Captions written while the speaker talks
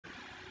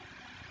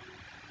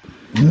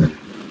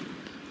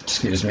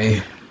Excuse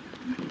me.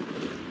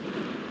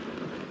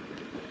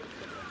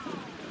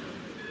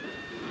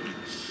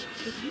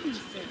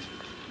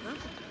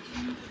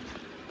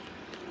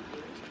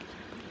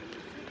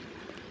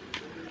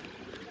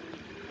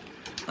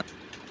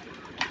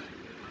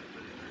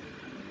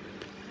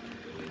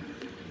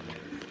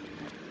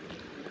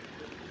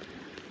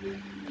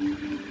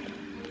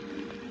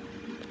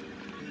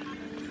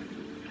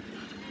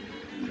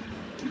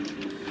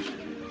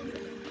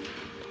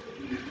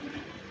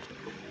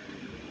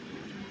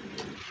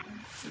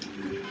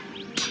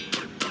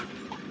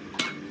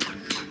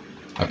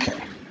 Okay.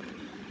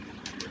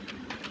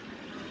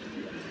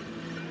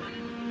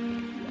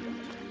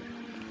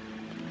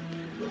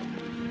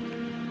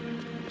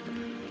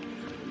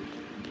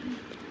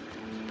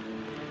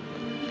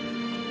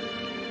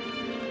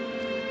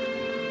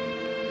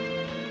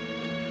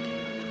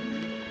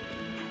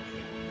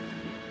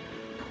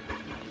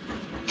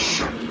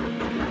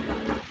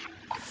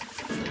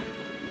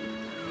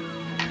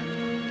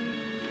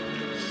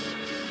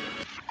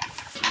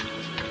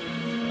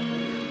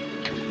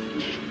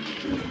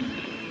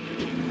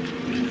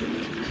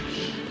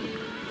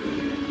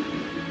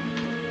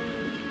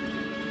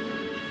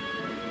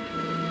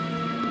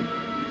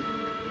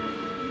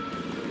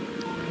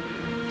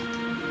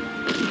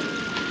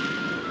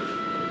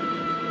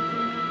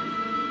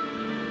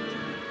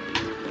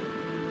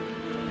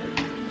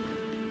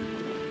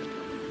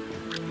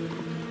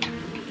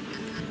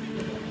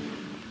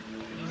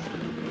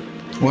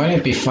 Wouldn't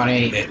it be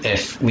funny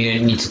if we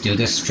didn't need to do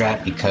this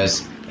strat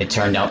because it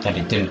turned out that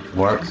it didn't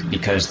work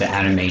because the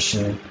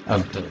animation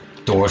of the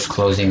doors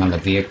closing on the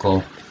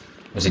vehicle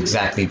was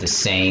exactly the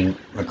same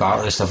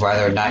regardless of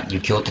whether or not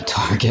you killed the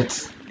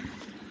targets?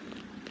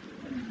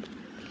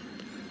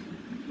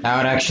 That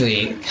would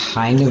actually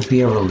kind of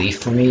be a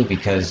relief for me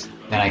because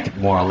then I could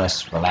more or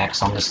less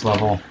relax on this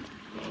level.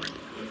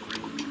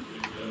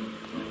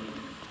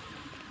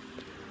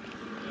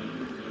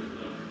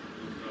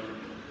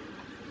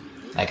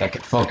 Like, I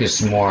could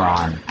focus more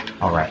on...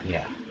 Alright,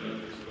 yeah.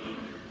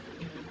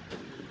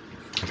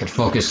 I could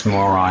focus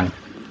more on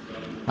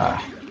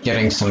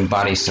getting some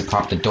bodies to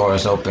prop the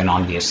doors open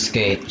on the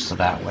escape, so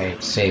that way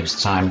it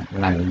saves time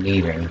when I'm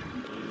leaving.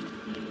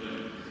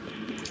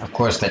 Of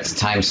course, that's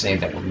time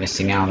save that we're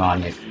missing out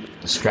on if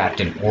the strat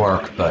didn't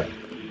work, but...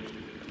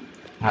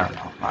 I don't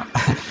know.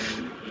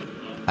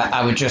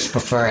 I would just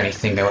prefer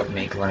anything that would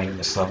make running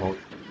this level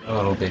a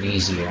little bit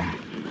easier.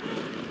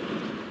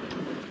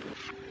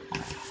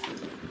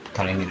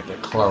 Cutting it a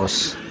bit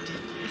close.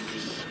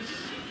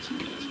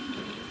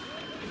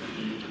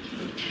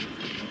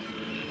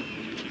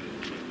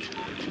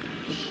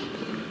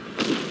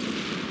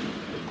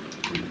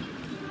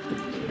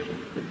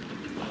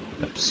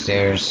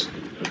 Upstairs.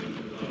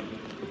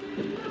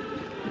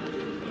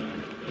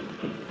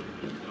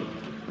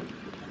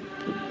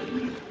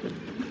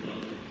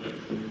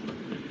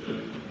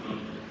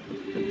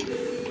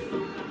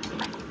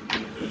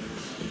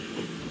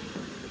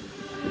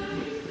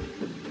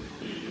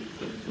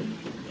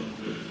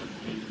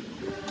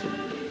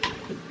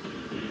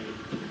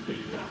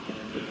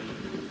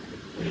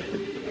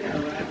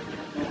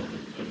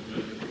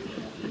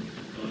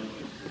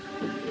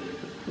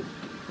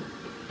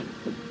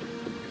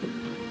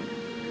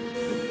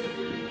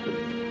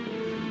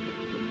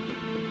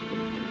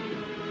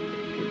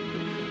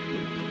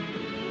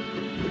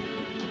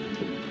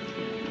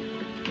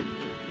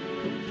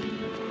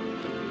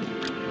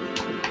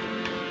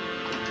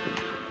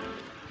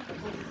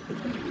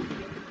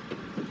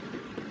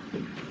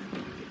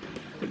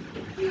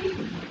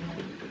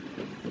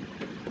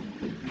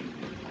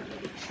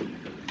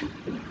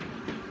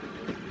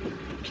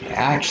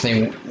 I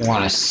actually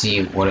want to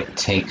see what it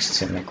takes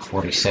to make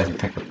 47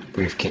 pick up the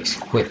briefcase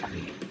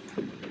quickly.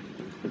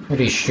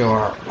 Pretty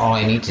sure all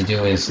I need to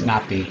do is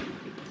not be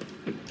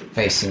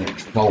facing it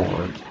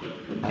forward,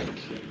 like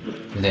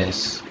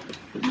this.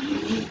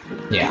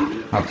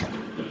 Yeah, okay.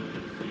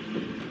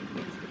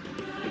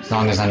 As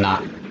long as I'm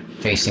not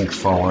facing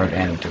forward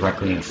and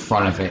directly in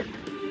front of it,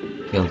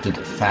 he'll do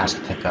the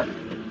fast pickup.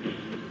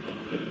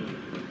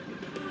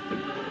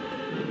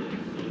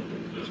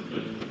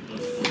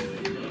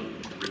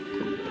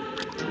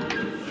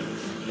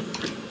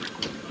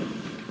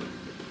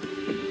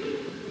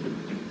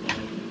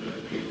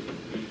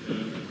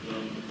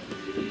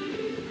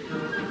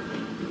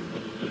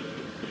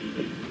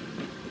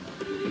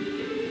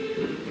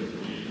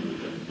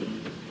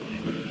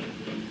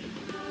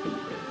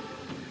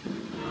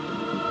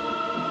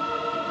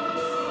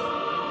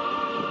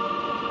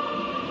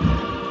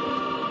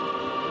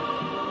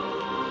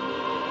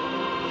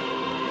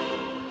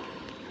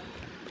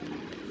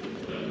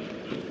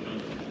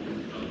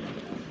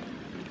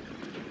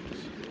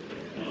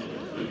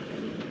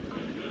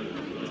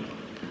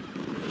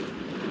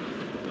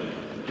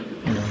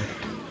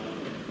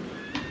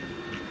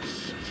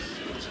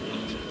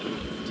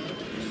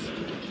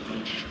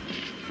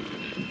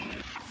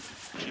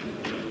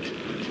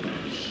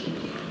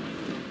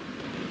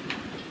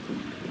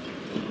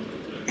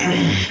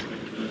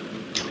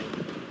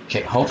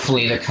 Okay,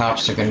 hopefully the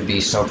cops are going to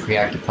be so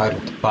preoccupied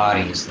with the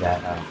bodies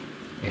that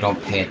they don't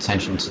pay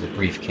attention to the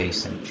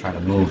briefcase and try to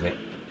move it.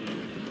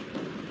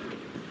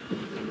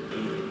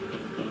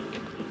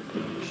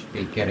 Should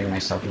be getting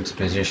myself into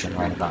position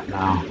right about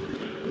now.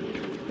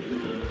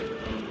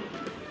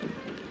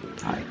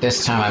 Alright,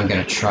 this time I'm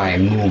going to try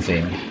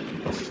moving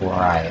before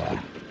I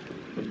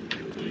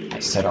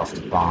set off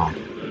the bomb.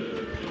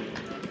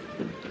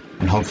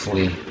 And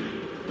hopefully...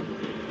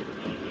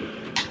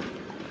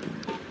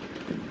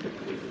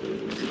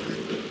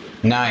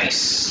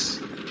 Nice!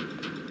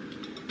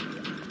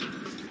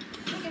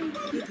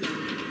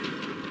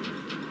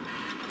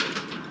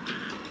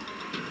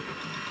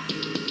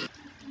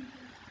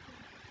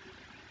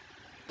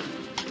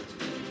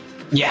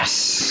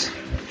 Yes!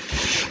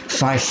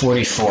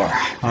 544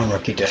 on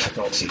rookie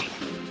difficulty.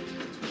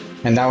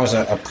 And that was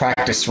a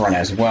practice run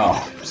as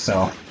well,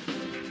 so